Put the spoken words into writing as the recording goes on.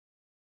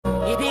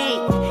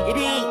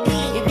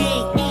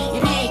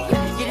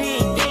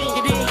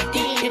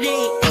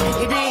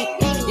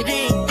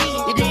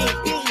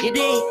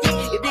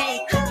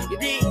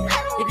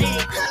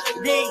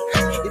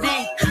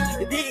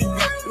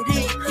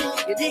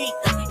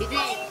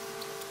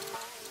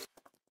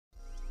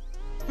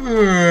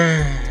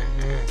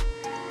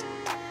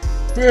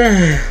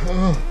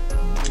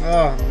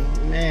Oh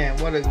man,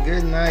 what a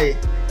good night.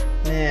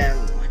 Man,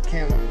 I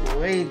can't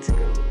wait to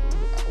go.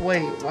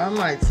 Wait, why am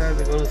I excited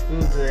to go to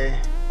school today?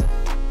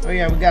 Oh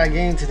yeah, we got a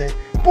game today.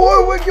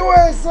 Boy, wake your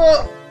ass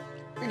up!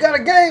 We got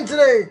a game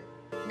today!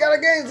 You gotta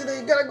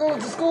go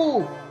to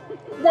school!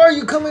 Why are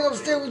you coming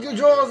upstairs with your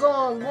drawers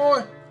on,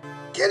 boy?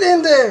 Get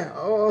in there!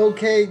 Oh,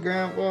 okay,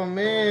 Grandpa,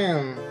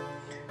 man.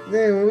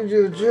 Then with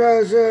your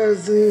trash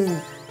ass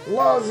team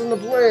lost in the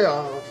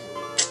playoffs.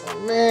 Oh,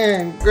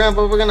 man,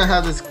 Grandpa, we're gonna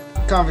have this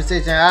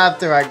conversation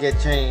after I get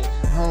changed.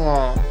 Hold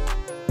on.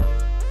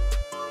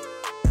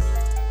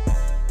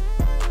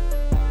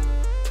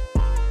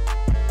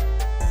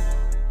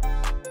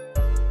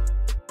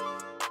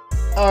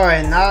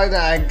 Alright, now that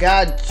I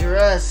got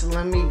dressed,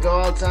 let me go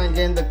outside and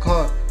get in the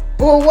car.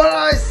 Boy, what did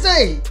I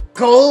say?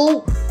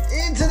 Go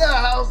into the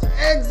house,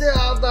 exit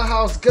out the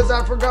house, because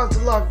I forgot to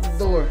lock the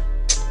door.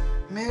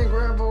 Man,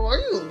 Grandpa, why are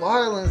you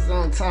violent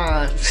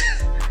sometimes?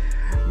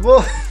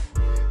 boy,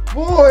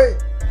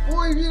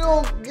 if you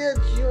don't get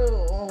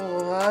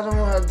your, I don't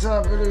have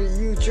time for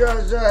you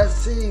trash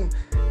ass team.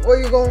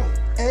 Where you going?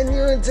 And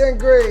you're in 10th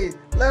grade.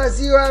 Last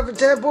year I averaged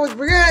 10 points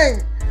per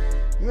game.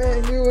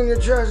 Man, you and your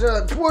trash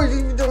ass. Boy, if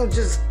you don't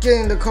just get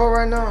in the car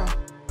right now.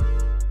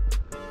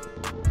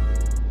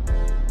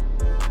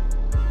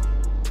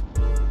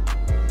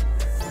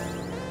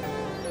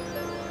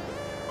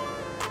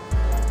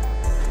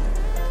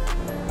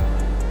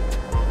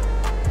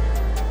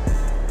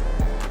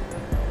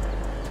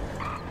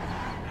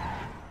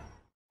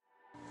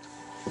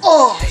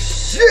 Oh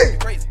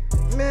shit!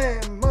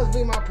 Man, must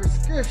be my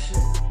prescription.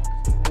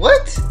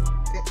 What?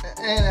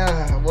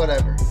 And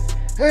whatever.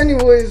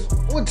 Anyways,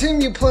 what team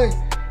you playing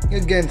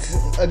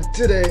against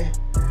today?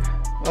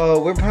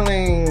 We're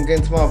playing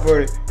against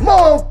MYPARK.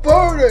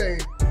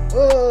 MYPARK!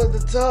 The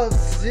top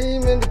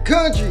team in the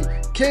country.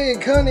 Kane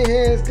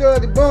Cunningham,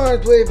 Scotty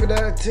Barnes played for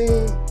that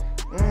team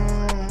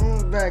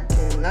back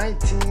in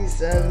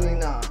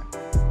 1979.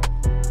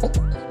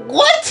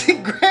 What?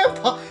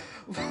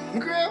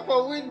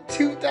 Grandpa, we're in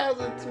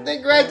 2000. They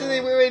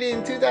graduated already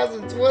in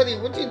 2020.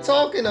 What you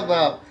talking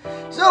about?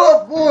 Shut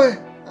up, boy.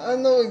 I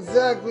know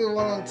exactly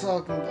what I'm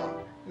talking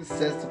about. It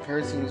says the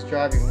person who's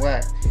driving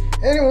whack.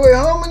 Anyway,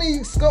 how many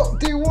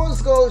D1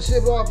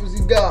 scholarship offers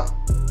you got?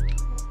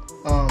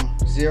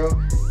 0.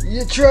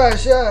 You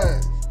trash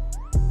ass.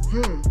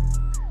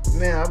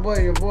 Man, I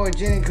bet your boy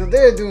Jenny, cause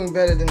they're doing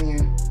better than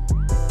you.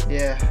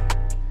 Yeah,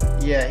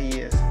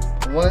 he is.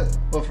 But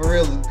for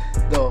real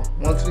though,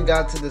 once we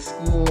got to the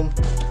school,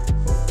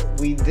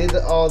 we did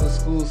all the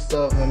school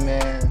stuff, and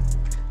man,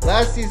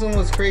 last season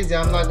was crazy.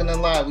 I'm not gonna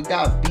lie. We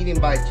got beaten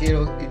by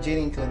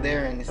Jenny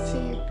Kildare and his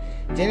team.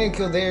 Jenny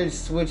Kildare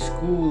switched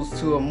schools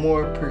to a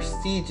more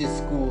prestigious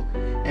school,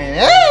 and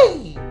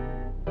hey,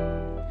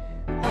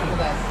 look at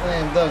that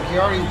slam dunk. He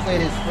already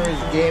played his first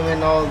game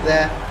and all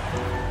that,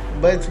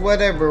 but it's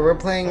whatever. We're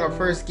playing our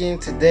first game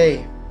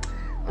today.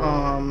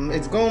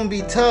 It's gonna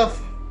be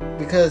tough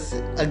because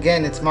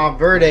again, it's my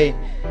birthday.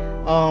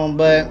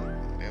 But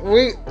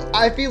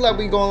I feel like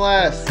we gonna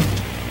last.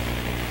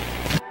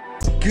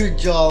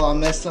 Good y'all,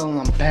 I'm SL and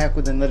I'm back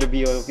with another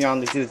video. If y'all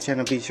new to the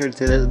channel, be sure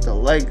to hit the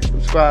like,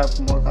 subscribe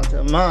for more content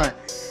of mine.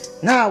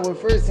 Now we're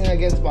firsting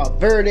against my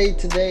birthday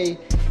today.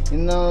 You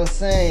know what I'm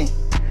saying?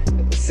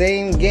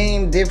 Same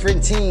game,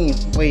 different team.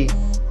 Wait,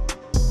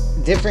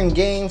 different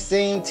game,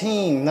 same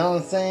team. You know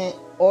what I'm saying?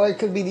 Or it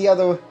could be the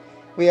other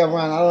way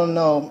around. I don't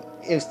know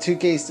if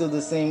 2K is still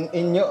the same.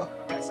 In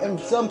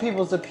some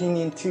people's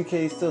opinion, 2K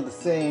is still the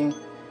same,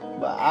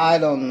 but I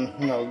don't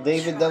know.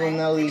 David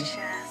Dellanelli.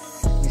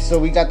 So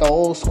we got the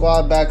whole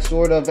squad back,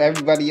 sort of.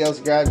 Everybody else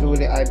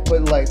graduated. I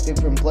put like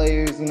different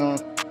players, you know,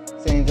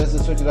 saying just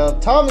to switch it up.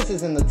 Thomas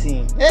is in the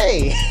team.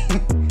 Hey,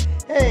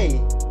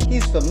 hey,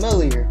 he's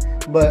familiar.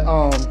 But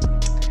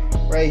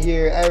right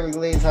here,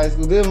 Everglades High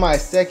School. This is my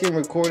second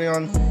recording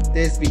on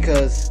this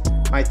because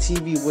my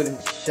TV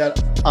wouldn't shut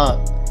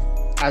up.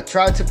 I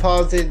tried to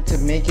pause it to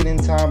make it in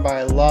time, but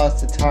I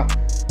lost the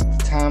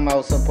time I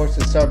was supposed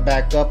to start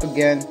back up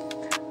again.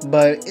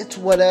 But it's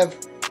whatever.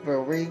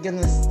 We're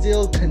gonna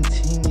still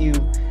continue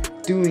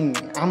doing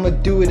it. I'm gonna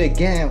do it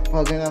again.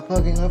 Fucking up,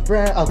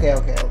 friend. Okay.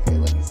 Let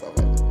me stop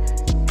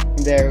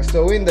it. There.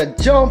 So in the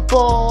jump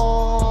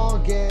ball,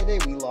 get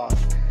it. We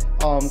lost.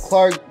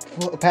 Clark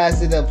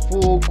passed it up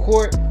full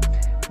court.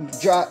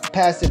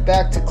 Passed it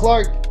back to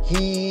Clark.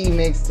 He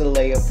makes the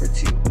layup for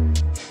 2.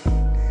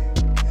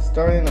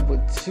 Starting up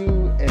with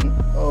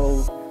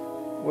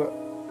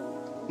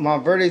 2-0. My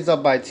birthday's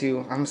up by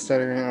 2. I'm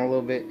stuttering a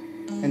little bit.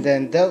 And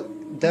then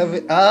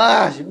David,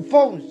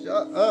 phone,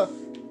 shut up.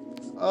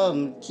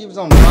 Keeps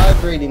on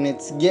vibrating.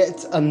 It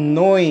gets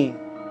annoying.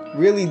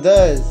 Really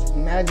does.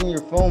 Imagine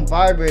your phone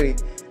vibrating.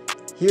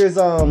 Here's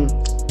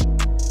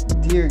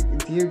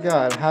Dear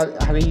God, how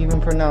do you even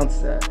pronounce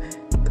that?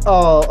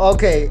 Oh,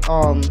 okay.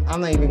 I'm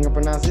not even gonna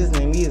pronounce his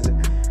name either.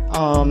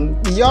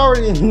 You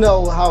already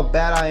know how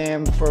bad I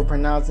am for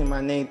pronouncing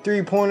my name.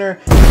 3-pointer,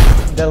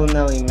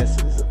 Bellinelli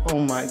misses. Oh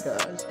my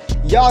gosh.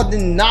 Y'all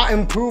did not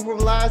improve from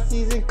last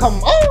season. Come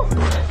on.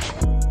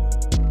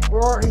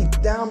 We're already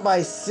down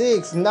by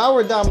 6. Now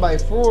we're down by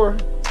 4.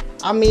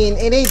 I mean,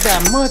 it ain't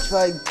that much,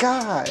 but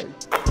God,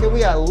 can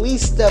we at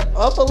least step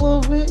up a little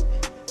bit?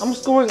 I'm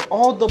scoring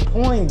all the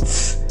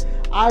points.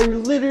 I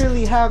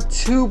literally have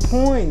 2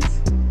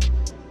 points.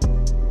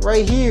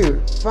 Right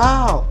here.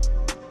 Foul.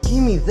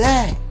 Give me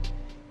that.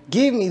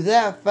 Give me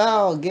that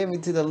foul. Get me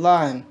to the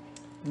line.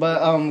 But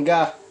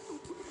guys,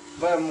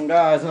 what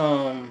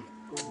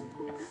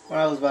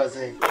I was about to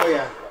say. Oh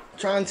yeah,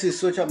 trying to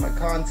switch up my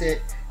content.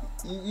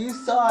 You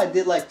saw I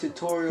did like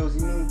tutorials.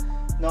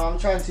 No, I'm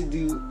trying to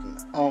do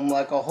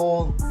like a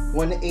whole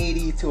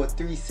 180 to a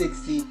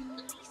 360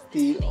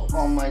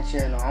 on my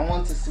channel. I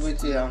want to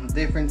switch it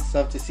different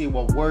stuff to see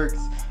what works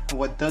and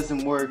what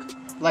doesn't work.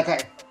 Like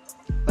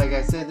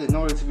I said, in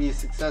order to be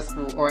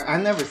successful, or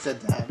I never said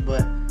that,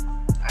 but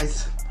I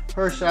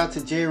first shout out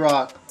to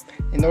J-Rock.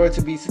 In order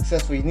to be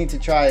successful, you need to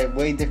try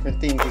way different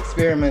things,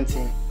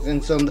 experimenting,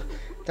 and so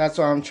that's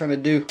what I'm trying to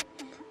do.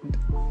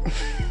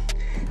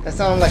 That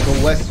sounds like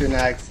a Western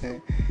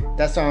accent.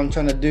 That's what I'm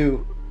trying to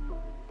do.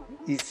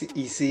 You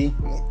see?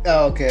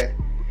 Oh, okay.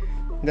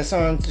 That's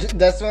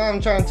what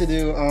I'm trying to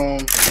do. Oh,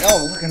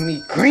 look at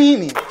me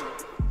greening.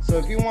 So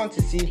if you want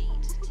to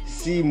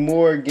see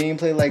more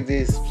gameplay like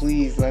this,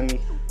 please let me.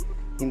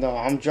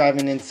 I'm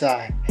driving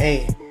inside.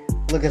 Hey,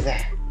 look at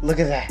that. Look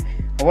at that.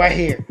 Right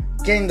here,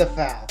 getting the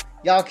foul.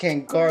 Y'all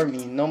can't guard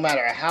me, no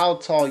matter how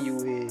tall you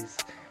is.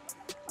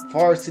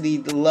 Varsity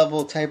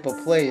level type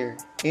of player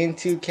in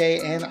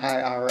 2K and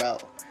IRL.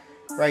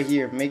 Right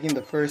here, making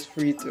the first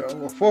free throw.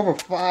 We're 4 for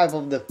 5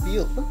 of the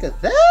field. Look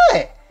at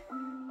that.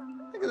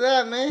 Look at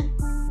that, man.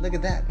 Look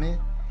at that, man.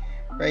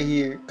 Right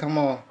here. Come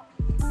on.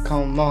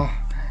 Come on.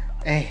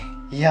 Hey,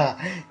 yeah.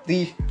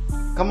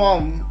 Come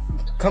on.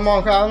 Come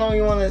on, crowd. I know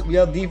you want to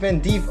yell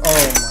defense.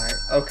 Oh,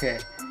 my. Okay.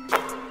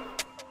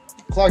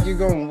 Clark, you're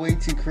going way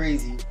too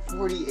crazy.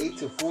 48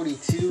 to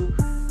 42.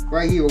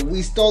 Right here.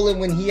 We stole it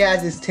when he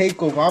has his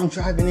takeover. I'm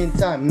driving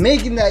inside.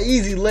 Making that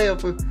easy layup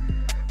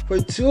for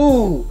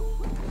 2.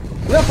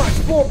 We're up by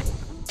 4.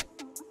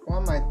 Why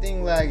am my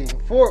thing lagging?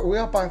 4. We're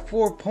up by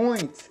 4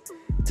 points.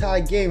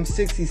 Tie game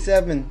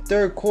 67.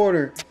 Third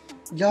quarter.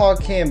 Y'all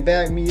can't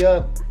back me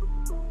up.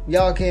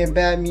 Y'all can't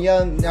back me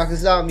up. Y'all can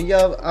stop me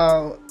up.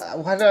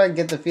 Why did I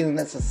get the feeling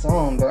that's a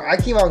song, bro? I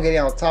keep on getting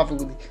on topic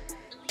with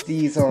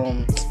these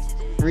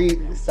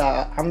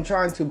freestyle. I'm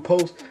trying to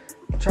post.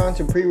 I'm trying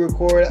to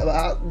pre-record.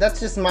 That's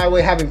just my way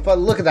of having fun.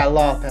 Look at that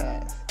lob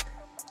pass.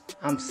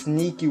 I'm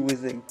sneaky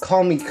with it.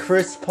 Call me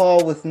Chris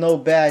Paul with no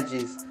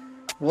badges.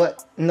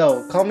 What?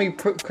 No, call me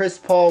Chris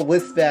Paul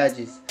with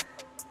badges.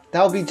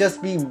 That would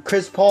just be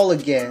Chris Paul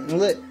again.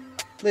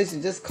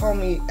 Listen, just call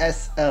me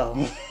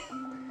SL.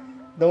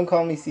 Don't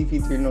call me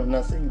CP3, no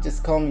nothing.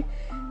 Just call me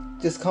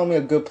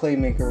a good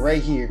playmaker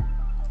right here.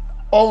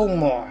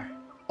 Omir,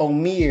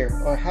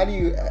 or how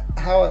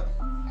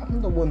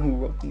I'm the one who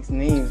wrote these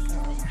names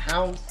down.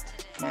 How am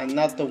I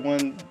not the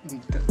one to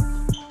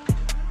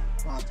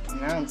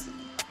pronounce it?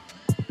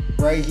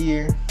 Right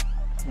here,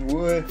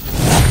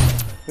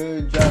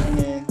 Hood dropping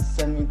in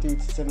 73 to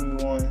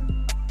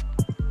 71.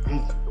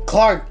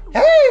 Clark,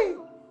 hey!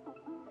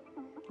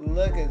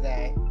 Look at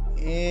that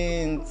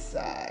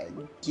inside.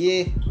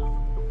 Give.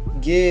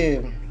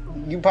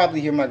 You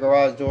probably hear my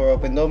garage door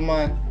open. Don't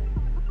mind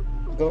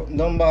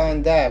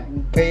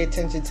that. Pay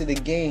attention to the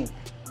game.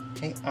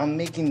 Hey, I'm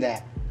making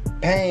that.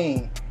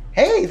 Bang.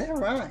 Hey, that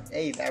rhymed.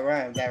 Hey, that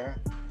rhymed.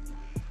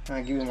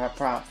 I'll give you my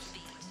props.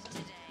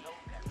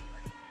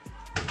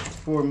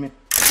 4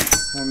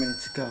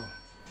 minutes to go.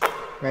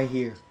 Right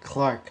here,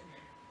 Clark.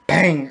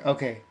 Bang.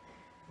 Okay,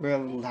 we're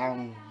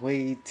allowing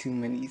way too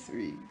many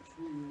threes.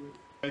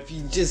 If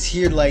you just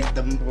hear like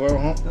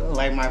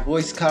my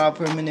voice cut out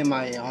for a minute,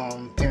 my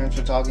parents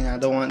were talking. I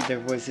don't want their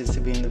voices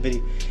to be in the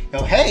video.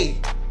 Yo, hey,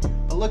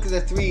 but look at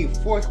the 3.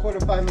 Fourth quarter,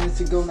 5 minutes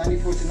to go.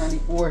 94 to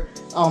 94.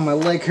 Oh, my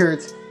leg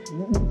hurts.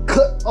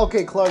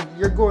 Okay, Clark,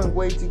 you're going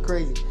way too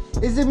crazy.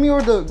 Is it me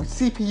or the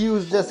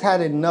CPUs just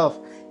had enough?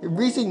 In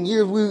recent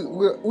years,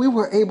 we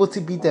were able to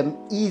beat them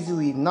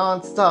easily,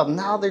 non-stop.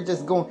 Now they're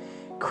just going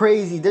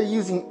crazy. They're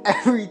using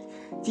every.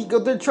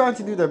 They're trying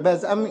to do their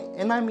best. I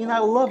mean, I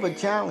love a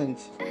challenge.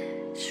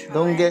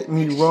 Don't get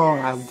me wrong,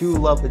 I do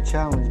love a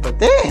challenge. But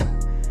damn,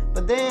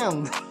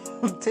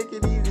 take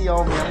it easy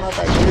on me. I'm not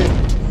that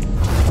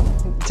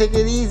good. Take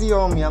it easy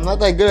on me. I'm not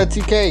that good at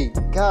 2K.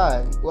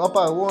 God, we're up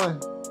by 1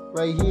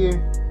 right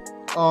here.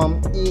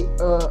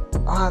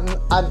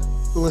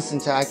 Listen,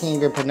 child, I can't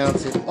even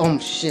pronounce it. Oh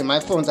shit, my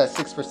phone's at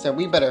 6%.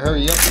 We better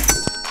hurry up.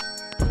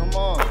 Come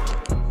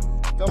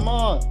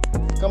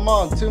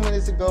on. 2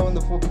 minutes to go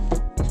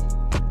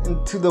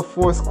into the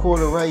fourth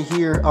quarter right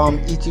here.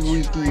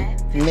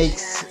 Ichiwiki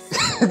makes.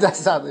 That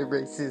sounded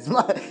racist.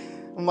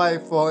 My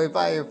fault if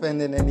I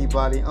offended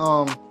anybody.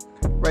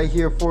 Right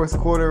here, fourth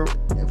quarter,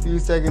 a few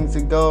seconds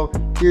to go.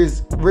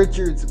 Here's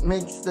Richards,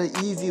 makes the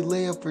easy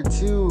layup for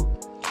 2.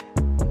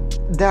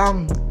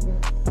 Down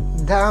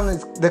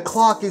the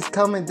clock is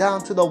coming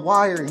down to the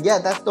wire. Yeah,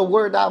 that's the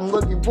word I'm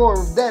looking for.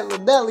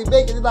 Deli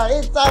making it on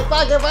inside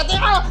pocket right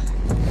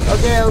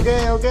there.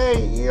 Okay.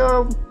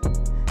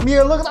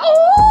 Mir, look at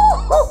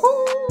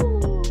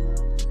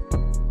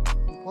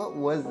what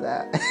was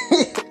that?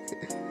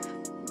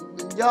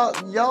 y'all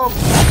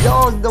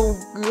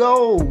don't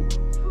go.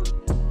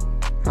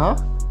 Huh?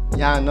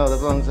 Yeah, I know,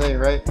 that's what I'm saying,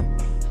 right?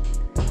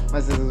 My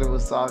sister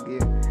was soggy.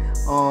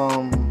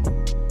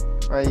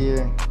 Right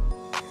here.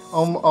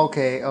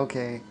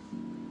 Okay.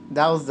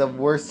 That was the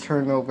worst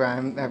turnover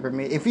I've ever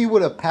made. If he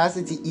would have passed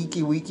it to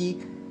Iki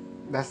Wiki,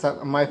 that's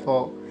not my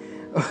fault.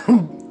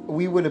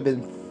 We would have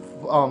been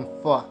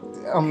fucked.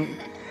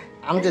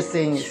 I'm just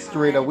saying it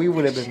straight up. We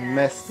would have been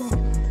messed up.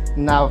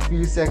 Now, a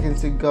few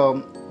seconds to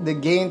go. The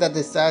game that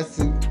decides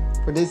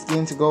for this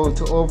game to go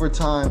to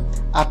overtime,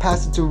 I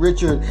pass it to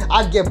Richard.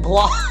 I get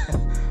blocked.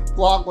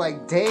 Blocked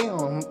like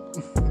damn.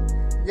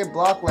 Get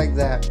blocked like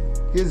that.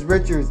 Here's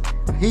Richards.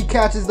 He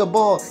catches the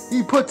ball.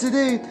 He puts it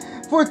in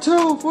for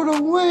 2 for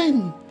the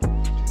win.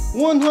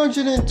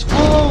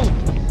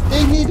 112.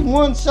 They need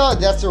 1 shot.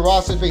 That's a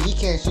roster pick. He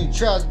can't shoot.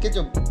 Trout, get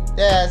your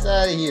ass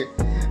out of here.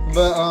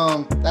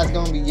 But that's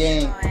gonna be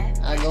game.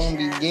 That's gonna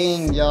be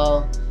game,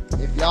 y'all.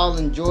 If y'all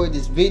enjoyed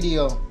this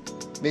video,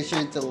 make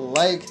sure to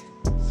like,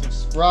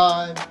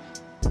 subscribe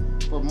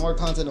for more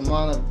content.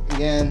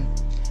 Again,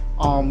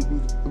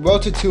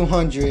 road to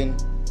 200.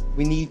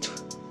 We need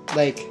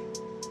like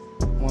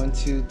 1,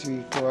 2,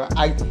 3, 4.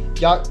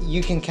 Y'all,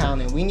 you can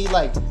count it. We need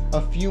like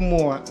a few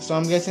more. So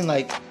I'm guessing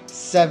like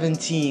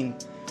 17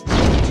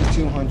 to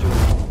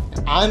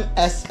 200. I'm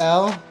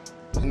SL,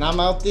 and I'm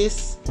out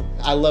this.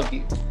 I love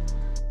you.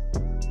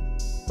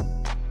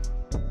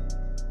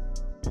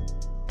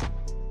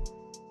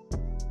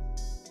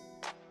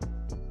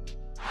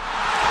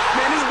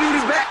 Man, this dude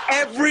is back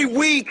every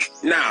week.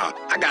 Nah,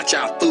 I got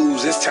y'all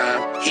fools this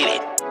time.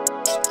 Hit it.